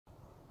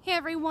Hey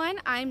everyone,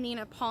 I'm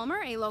Nina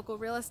Palmer, a local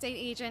real estate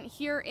agent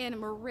here in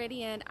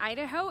Meridian,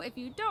 Idaho. If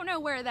you don't know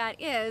where that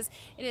is,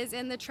 it is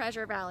in the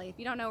Treasure Valley. If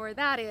you don't know where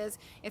that is,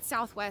 it's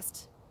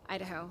southwest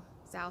Idaho.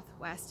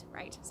 Southwest,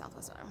 right,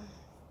 southwest Idaho.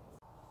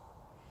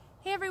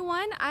 Hey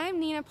everyone, I'm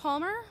Nina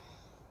Palmer.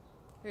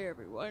 Hey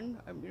everyone,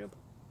 I'm Nina.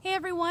 Hey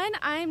everyone,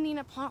 I'm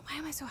Nina Palmer. Why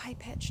am I so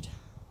high-pitched?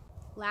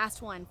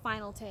 Last one,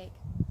 final take.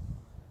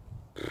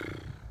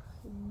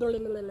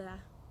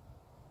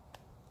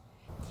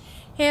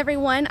 Hey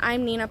everyone,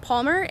 I'm Nina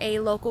Palmer, a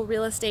local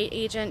real estate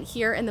agent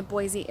here in the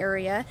Boise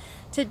area.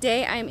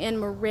 Today I'm in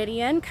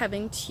Meridian,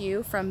 coming to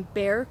you from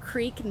Bear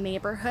Creek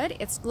neighborhood.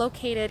 It's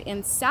located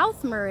in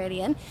South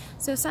Meridian,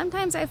 so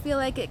sometimes I feel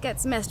like it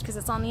gets missed because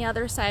it's on the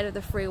other side of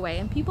the freeway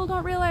and people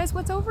don't realize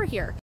what's over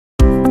here.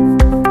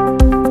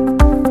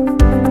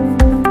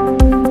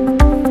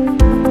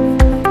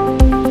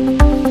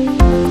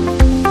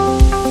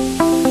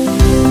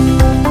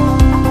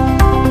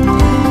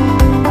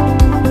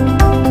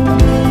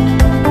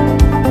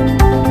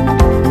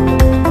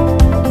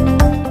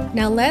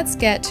 Now let's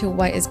get to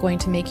what is going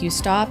to make you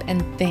stop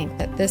and think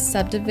that this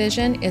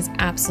subdivision is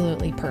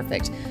absolutely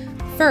perfect.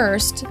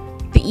 First,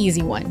 the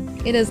easy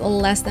one. It is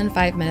less than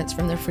 5 minutes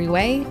from the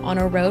freeway on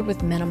a road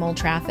with minimal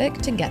traffic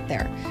to get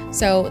there.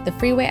 So the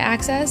freeway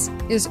access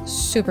is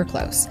super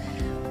close.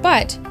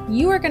 But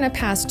you are going to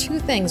pass two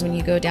things when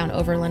you go down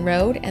Overland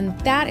Road, and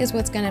that is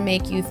what's going to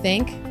make you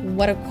think,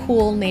 what a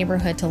cool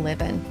neighborhood to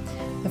live in.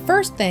 The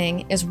first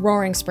thing is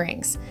Roaring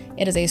Springs.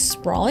 It is a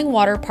sprawling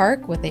water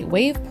park with a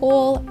wave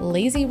pool,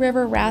 lazy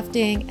river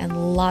rafting,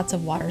 and lots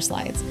of water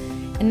slides.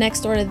 And next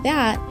door to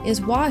that is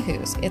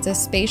Wahoo's. It's a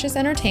spacious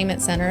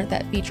entertainment center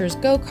that features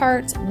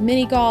go-karts,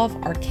 mini golf,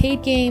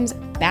 arcade games,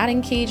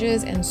 batting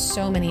cages, and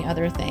so many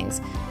other things.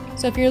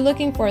 So if you're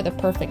looking for the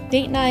perfect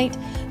date night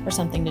or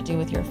something to do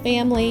with your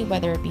family,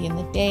 whether it be in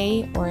the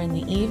day or in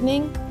the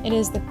evening, it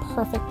is the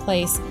perfect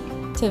place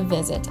to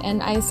visit.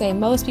 And I say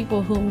most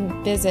people who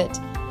visit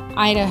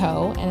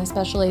Idaho, and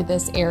especially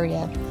this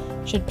area,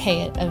 should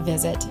pay it a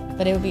visit,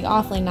 but it would be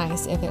awfully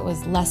nice if it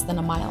was less than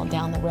a mile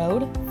down the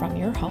road from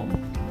your home.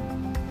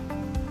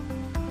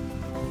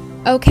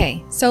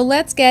 Okay, so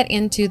let's get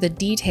into the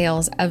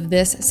details of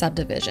this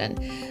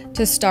subdivision.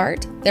 To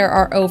start, there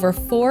are over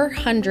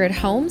 400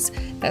 homes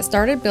that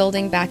started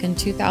building back in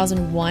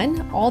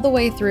 2001 all the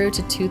way through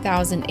to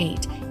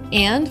 2008.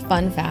 And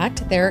fun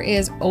fact, there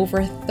is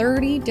over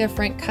 30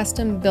 different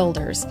custom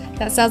builders.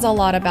 That says a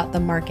lot about the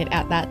market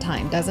at that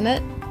time, doesn't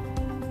it?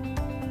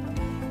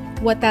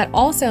 What that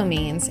also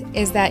means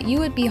is that you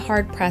would be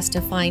hard-pressed to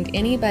find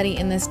anybody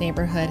in this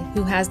neighborhood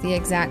who has the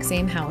exact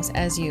same house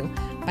as you,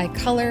 by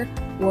color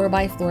or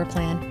by floor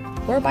plan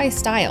or by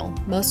style.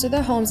 Most of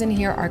the homes in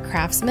here are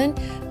craftsmen.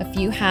 A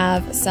few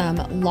have some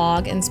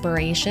log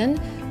inspiration,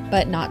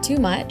 but not too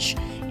much.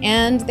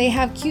 And they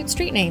have cute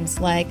street names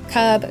like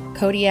Cub,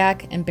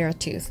 Kodiak, and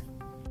Beartooth.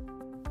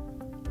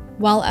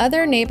 While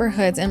other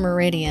neighborhoods in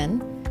Meridian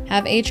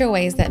have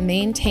HOAs that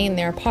maintain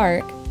their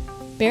park,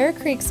 Bear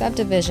Creek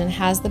Subdivision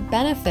has the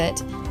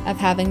benefit of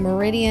having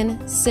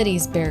Meridian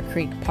City's Bear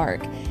Creek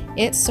Park.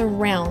 It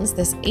surrounds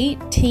this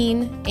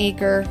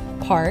 18-acre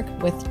park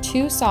with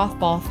 2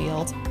 softball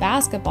fields,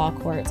 basketball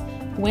courts,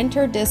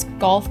 winter disc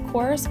golf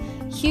course,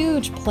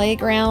 huge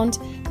playground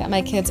that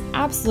my kids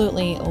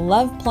absolutely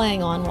love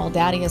playing on while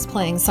daddy is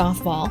playing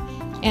softball,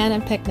 and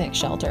a picnic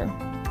shelter.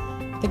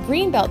 The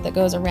green belt that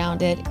goes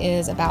around it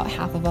is about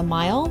half of a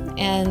mile,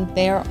 and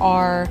there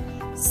are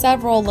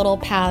several little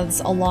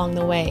paths along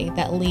the way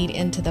that lead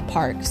into the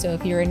park. So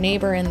if you're a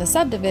neighbor in the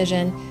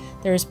subdivision,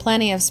 there's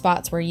plenty of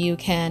spots where you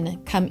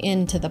can come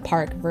into the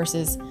park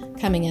versus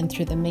coming in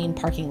through the main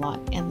parking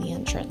lot and the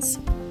entrance.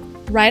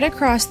 Right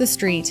across the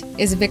street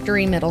is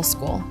Victory Middle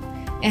School.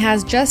 It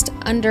has just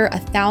under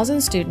 1,000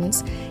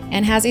 students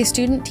and has a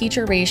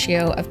student-teacher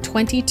ratio of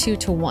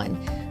 22:1.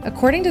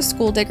 According to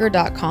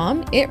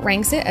schooldigger.com, it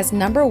ranks it as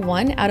number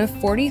 1 out of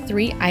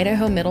 43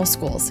 Idaho middle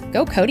schools.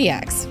 Go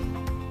Kodiaks!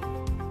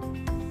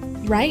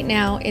 Right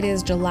now, it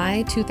is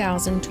July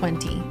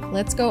 2020.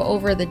 Let's go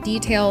over the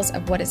details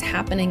of what is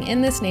happening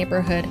in this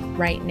neighborhood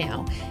right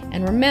now.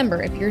 And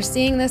remember, if you're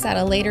seeing this at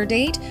a later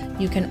date,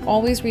 you can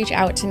always reach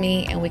out to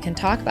me and we can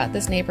talk about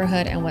this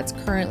neighborhood and what's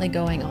currently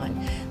going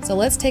on. So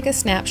let's take a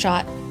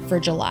snapshot for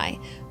July.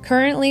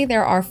 Currently,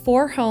 there are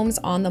 4 homes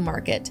on the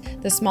market,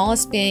 the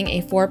smallest being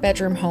a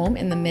 4-bedroom home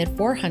in the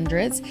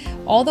mid-400s,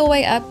 all the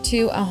way up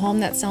to a home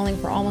that's selling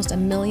for almost $1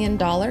 million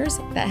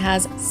that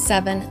has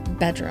 7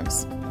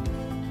 bedrooms.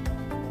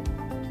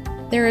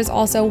 There is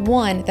also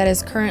one that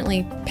is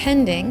currently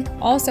pending,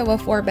 also a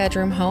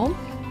 4-bedroom home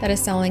that is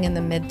selling in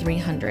the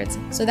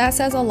mid-300s. So that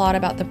says a lot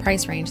about the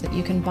price range that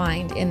you can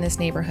find in this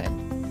neighborhood.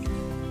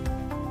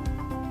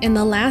 In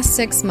the last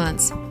 6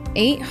 months,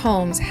 8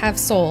 homes have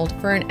sold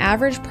for an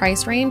average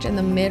price range in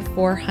the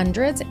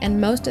mid-400s,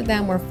 and most of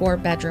them were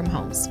 4-bedroom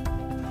homes.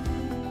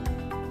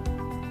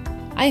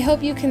 I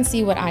hope you can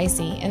see what I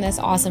see in this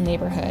awesome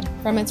neighborhood,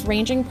 from its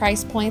ranging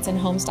price points and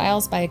home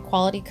styles by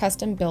quality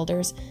custom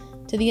builders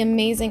to the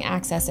amazing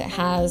access it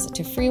has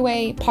to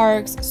freeway,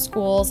 parks,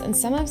 schools, and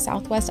some of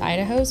Southwest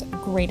Idaho's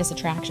greatest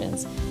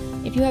attractions.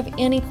 If you have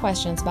any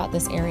questions about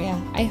this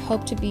area, I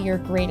hope to be your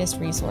greatest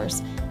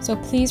resource. So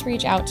please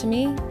reach out to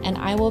me and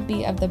I will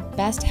be of the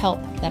best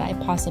help that I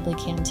possibly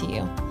can to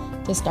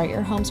you. To start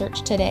your home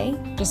search today,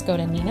 just go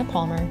to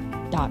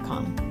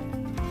ninapalmer.com.